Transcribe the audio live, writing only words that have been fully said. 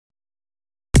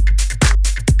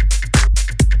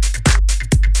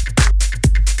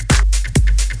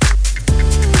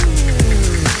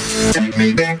Take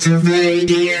me back to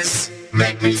Vegas.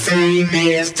 Make me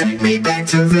famous. Take me back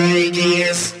to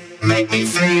Vegas. Make me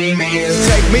famous.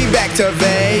 Take me back to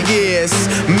Vegas.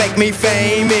 Make me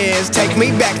famous. Take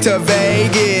me back to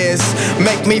Vegas.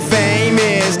 Make me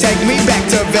famous. Take me back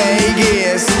to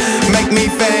Vegas. Make me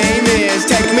famous.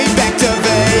 Take me back to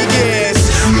Vegas.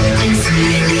 Make me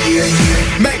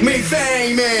famous. Make me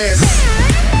famous.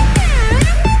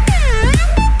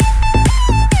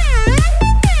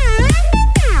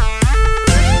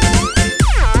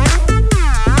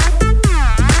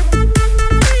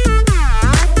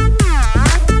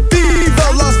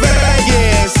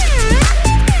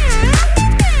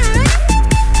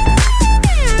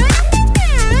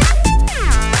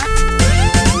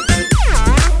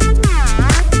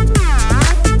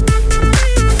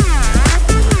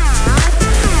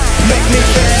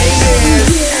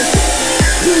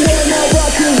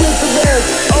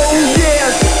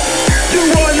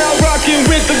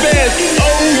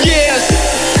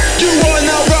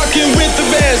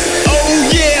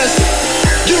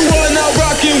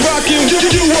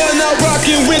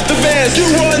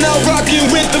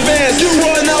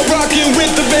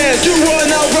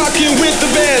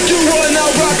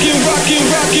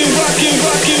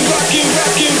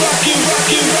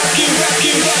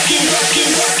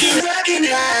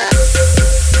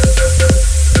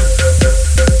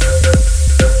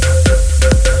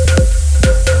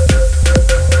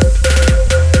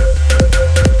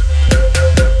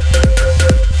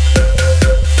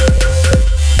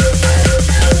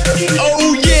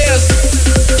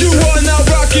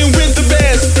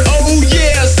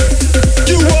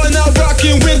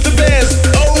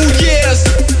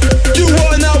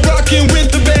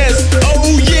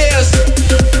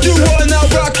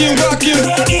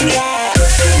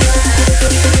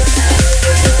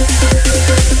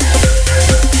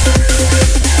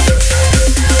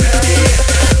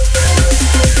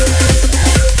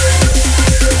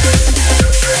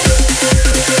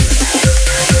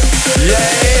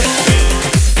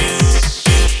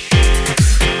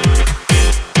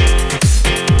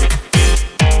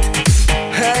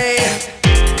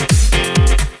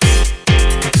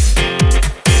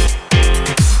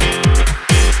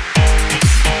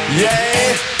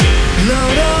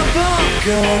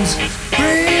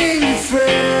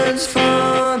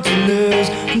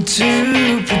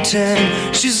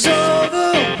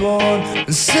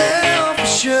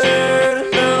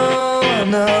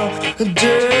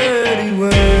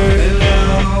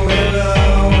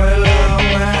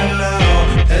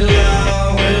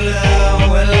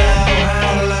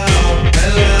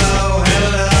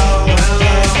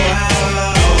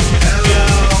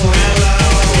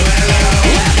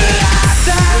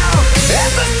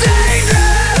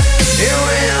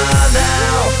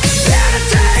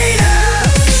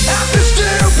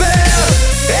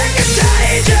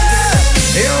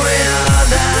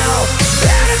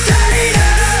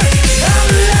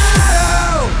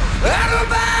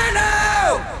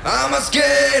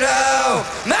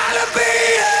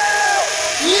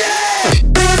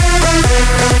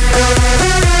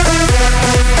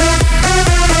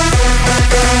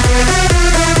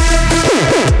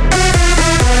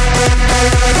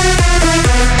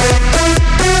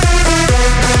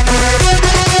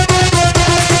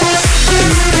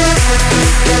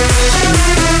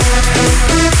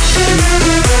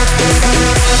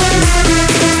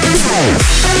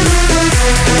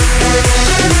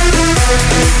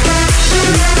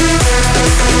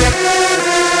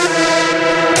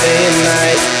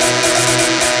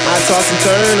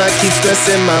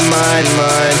 In my mind.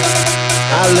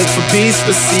 I look for peace,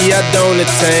 but see I don't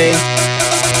attain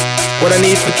what I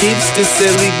need for keeps this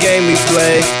silly game we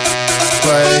play.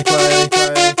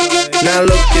 Now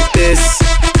look at this.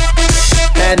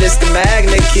 Madness, the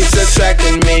magnet keeps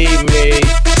attracting me.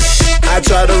 I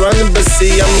try to run, but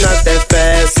see I'm not that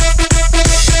fast.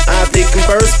 I think I'm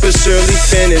first, but surely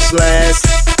finish last.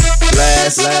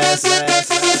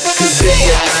 Cause day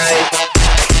and night,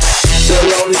 the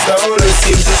lonely stoner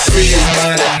seems to free his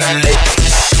mind at night.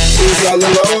 He's all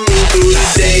alone through the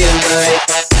day and night.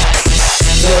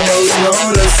 The lonely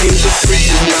stoner seems to free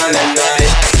his mind at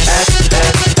night.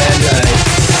 At night,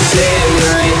 day and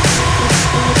night.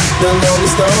 The lonely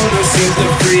stoner seems to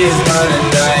free his mind at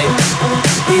night.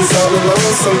 He's all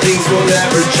alone, some things will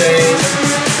never change.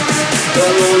 The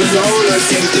lonely stoner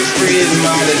seems to free his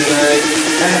mind at night.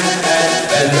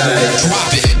 At night.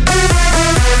 Drop it.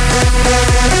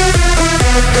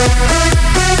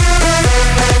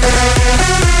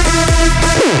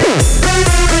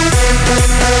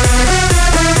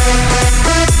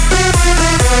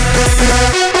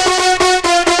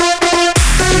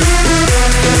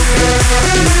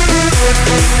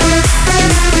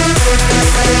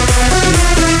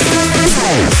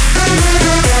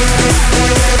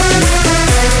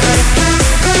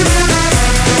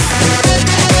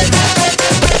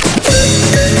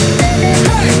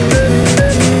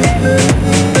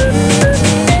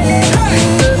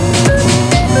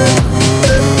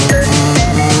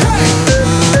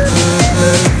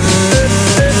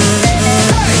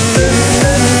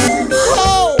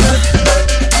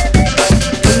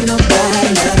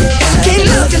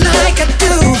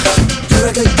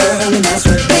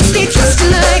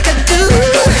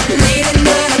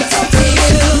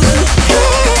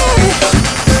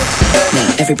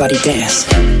 Everybody dance.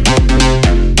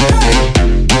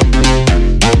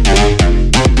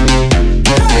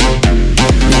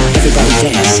 Everybody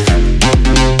dance.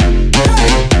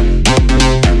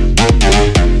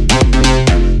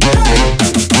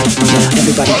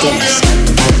 Everybody dance.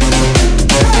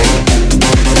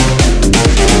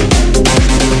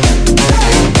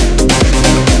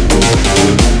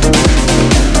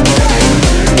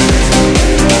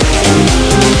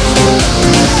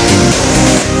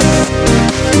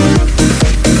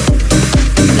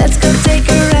 Let's go take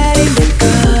a ride in the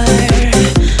car.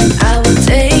 I will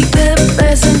take the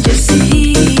passenger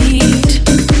seat.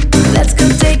 Let's go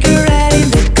take a ride in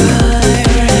the car.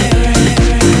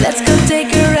 Let's go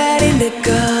take a ride in the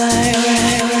car.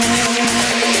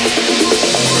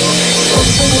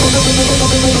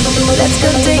 Let's go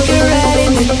take a ride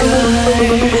in the car.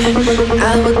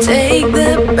 I will take the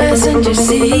passenger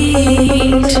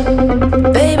seat.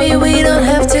 Baby, we don't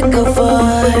have to go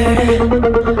far.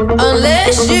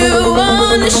 Unless you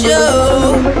wanna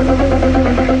show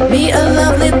me a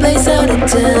lovely place out of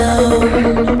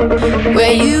town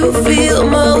where you feel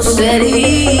most at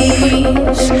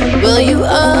ease. Well, you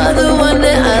are the one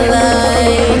that I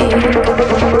like.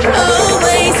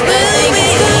 Always willing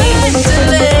to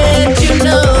let you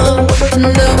know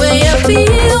the way I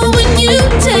feel when you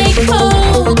take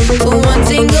hold. One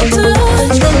single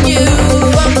touch from you,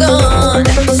 I'm gone.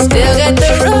 Still get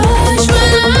the rush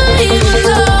when I'm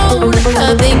alone.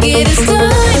 I think it is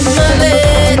time I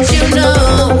let you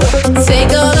know.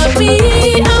 Take all of me,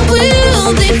 I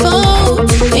will default.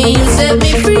 And you set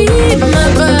me free, my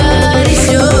body's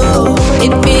yours.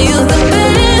 It feels the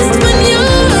best when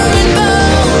you're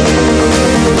involved.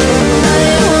 I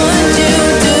want you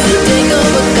to take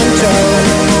over control.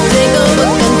 Take over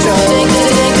control.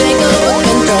 Take over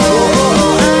control.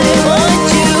 I want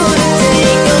you to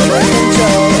take over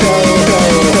control.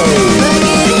 Plug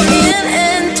it in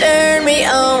and turn me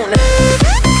on.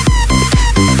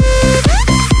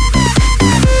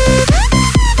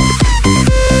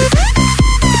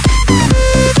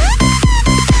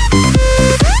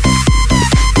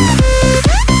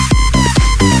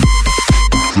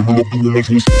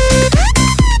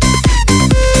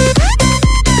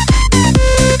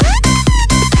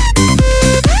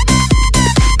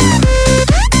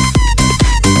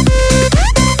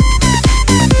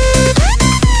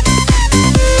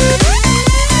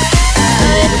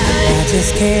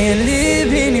 Just can't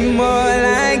live anymore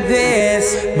like this.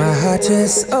 My heart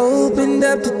just opened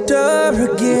up the door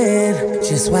again.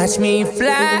 Just watch me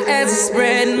fly as I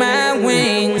spread my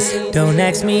wings. Don't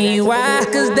ask me why,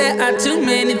 cause there are too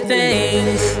many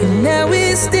things. And now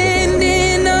we're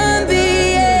standing on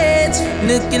the edge,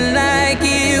 looking like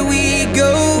here we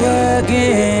go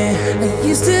again. I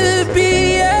used to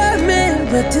be a man,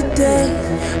 but today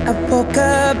I woke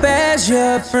up as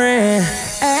your friend.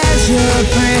 As your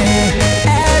friend,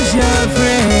 as your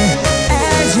friend,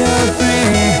 as your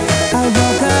friend. I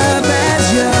woke up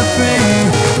as your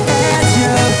friend, as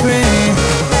your friend,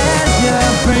 as your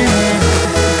friend.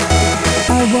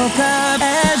 I woke up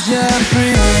as your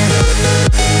friend.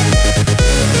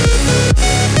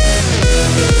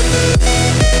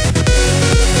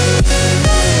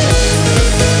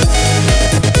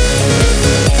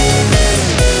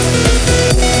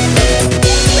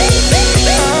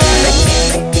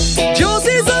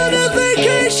 Josie's on a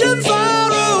vacation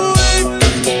far away.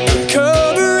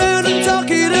 Come around and talk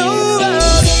it over.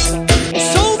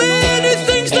 So many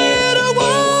things that I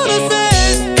wanna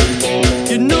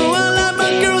say. You know I like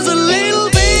my girls a little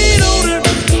bit older.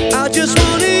 I just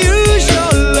wanna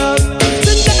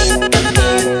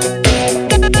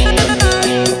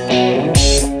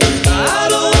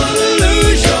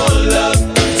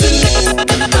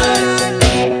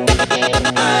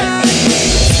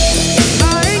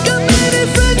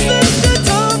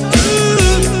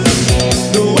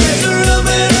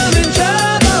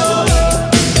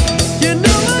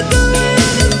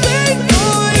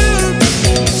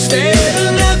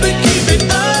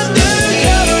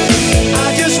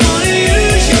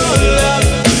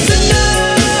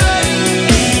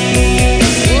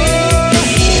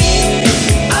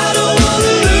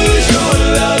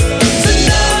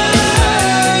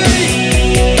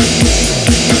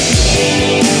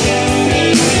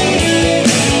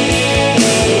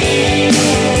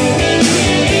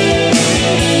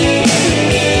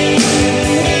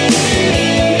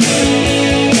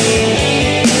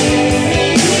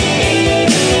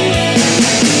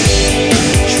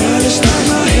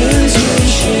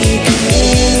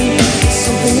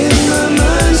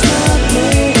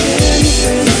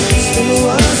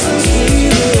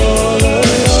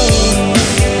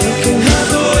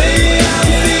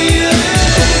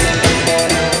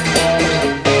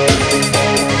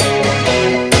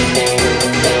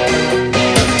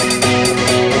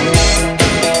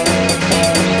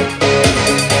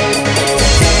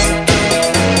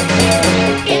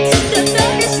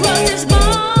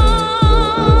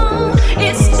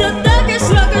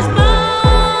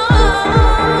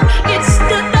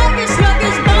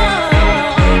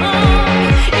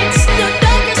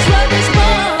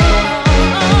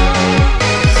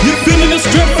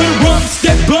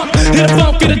Hit a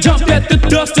funk, get a jump at the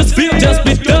dusters feel. Just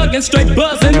be thuggin', straight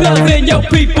buzzin', loving your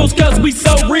peoples, cause we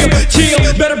so real. Chill,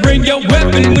 better bring your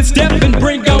weapon when steppin'.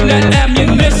 Bring on that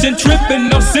ammunition, trippin',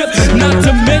 no sip. Not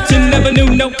to mention, never knew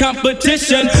no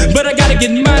competition. But I gotta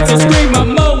get mine, so scream my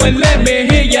mo and let me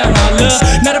hear ya holler.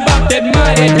 Not about that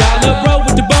mighty dollar, roll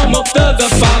with the bum of thugger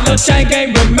follow. Chain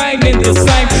game remaining the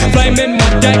same. Flaming my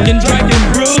deck and drinking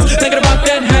brews. Thinking about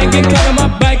that hanging, cutting my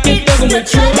back and thugging with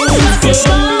truth.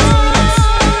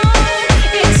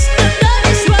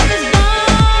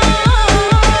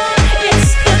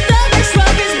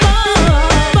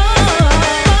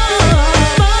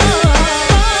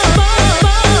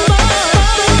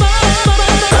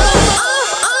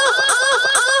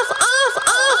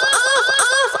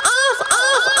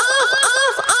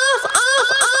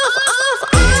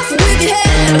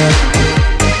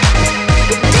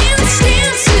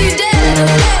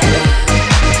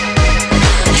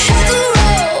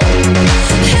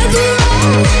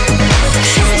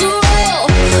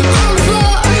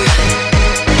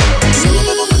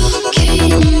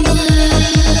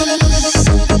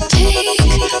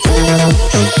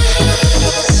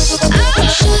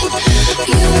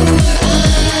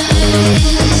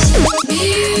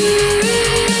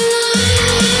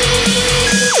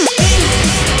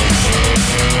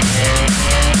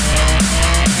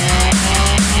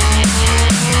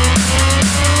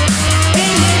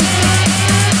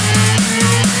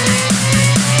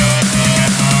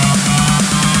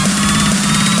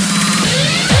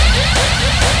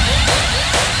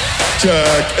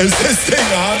 Check. Is this thing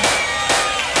on?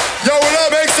 Yo, will I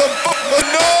make some fucking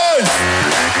noise?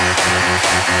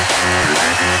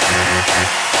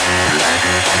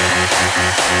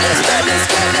 Let's go, let's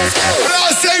go, let's go. When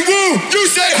I say woo, you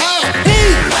say ha.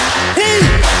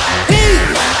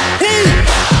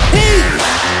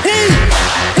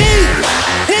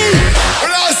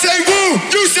 When I say woo,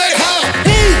 you say ha.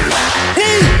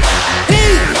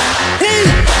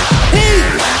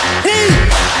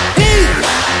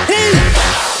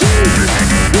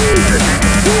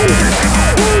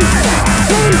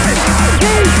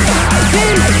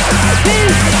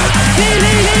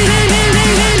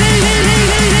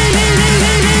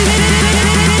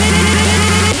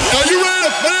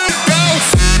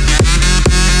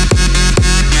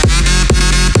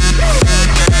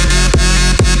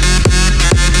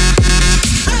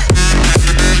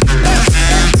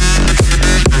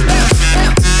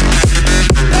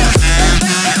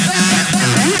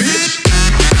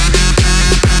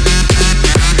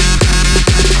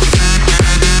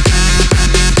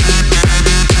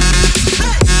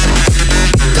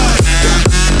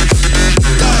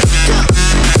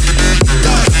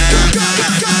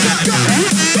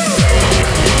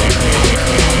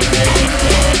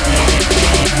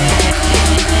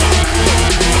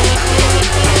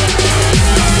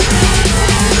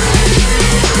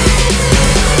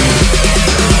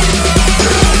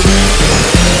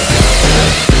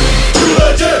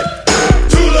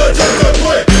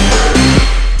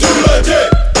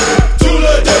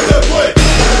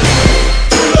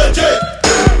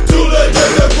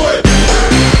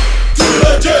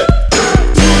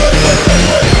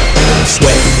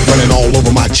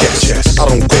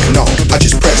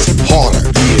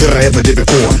 Did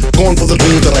before. Going for the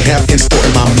dreams that I have in store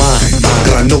in my mind.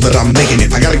 Cause I know that I'm making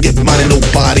it. I gotta get mine and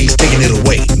nobody's taking it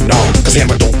away. No, cause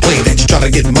Hammer don't play that. You try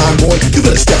to get mine, boy, you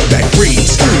better step back,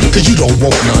 freeze. Cause you don't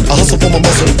want none. I hustle for my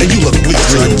muscle and you look weak,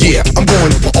 son. Yeah, I'm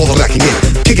going for all that I can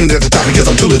get. Kicking it at the top because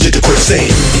I'm too legit to quit saying.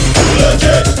 Too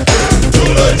legit to quit. Too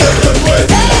legit to quit.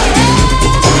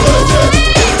 Too legit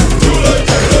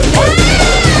to quit.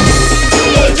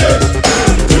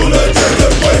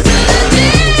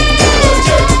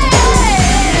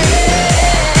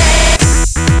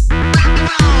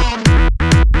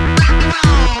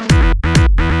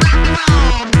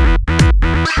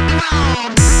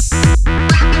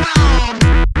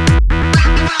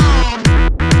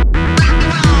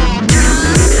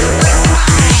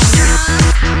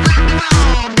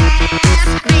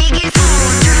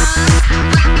 Biggest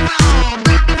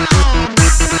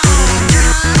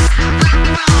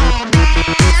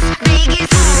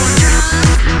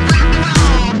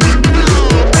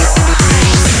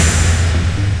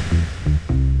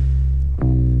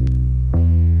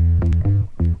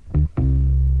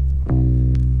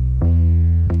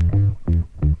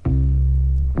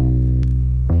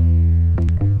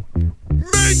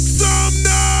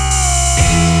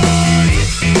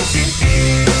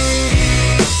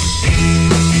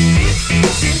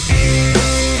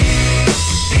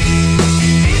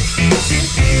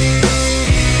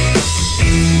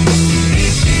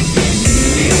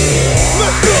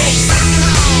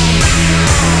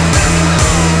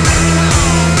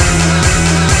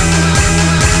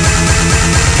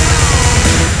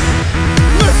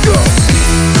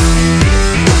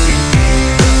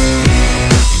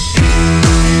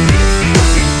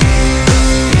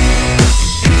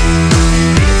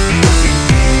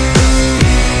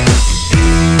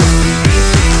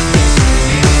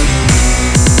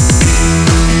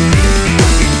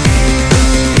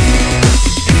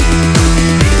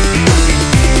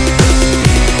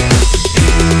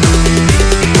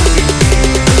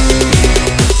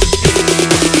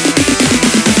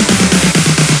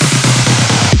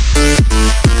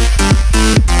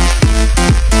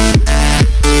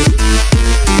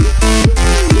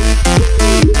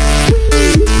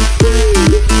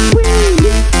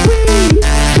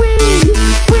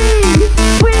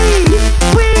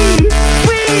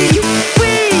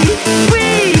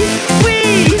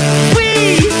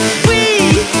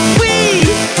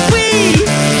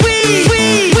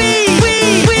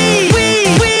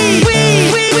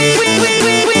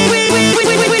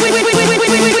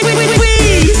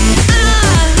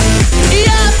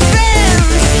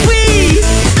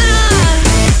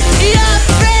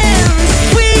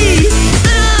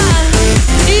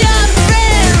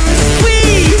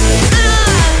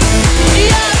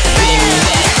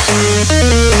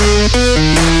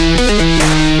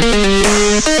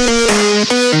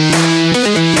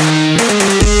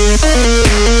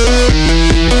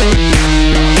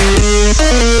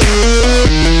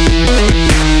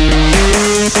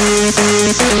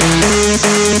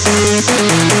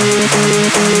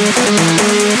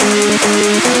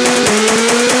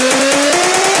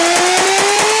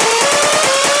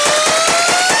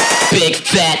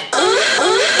fat.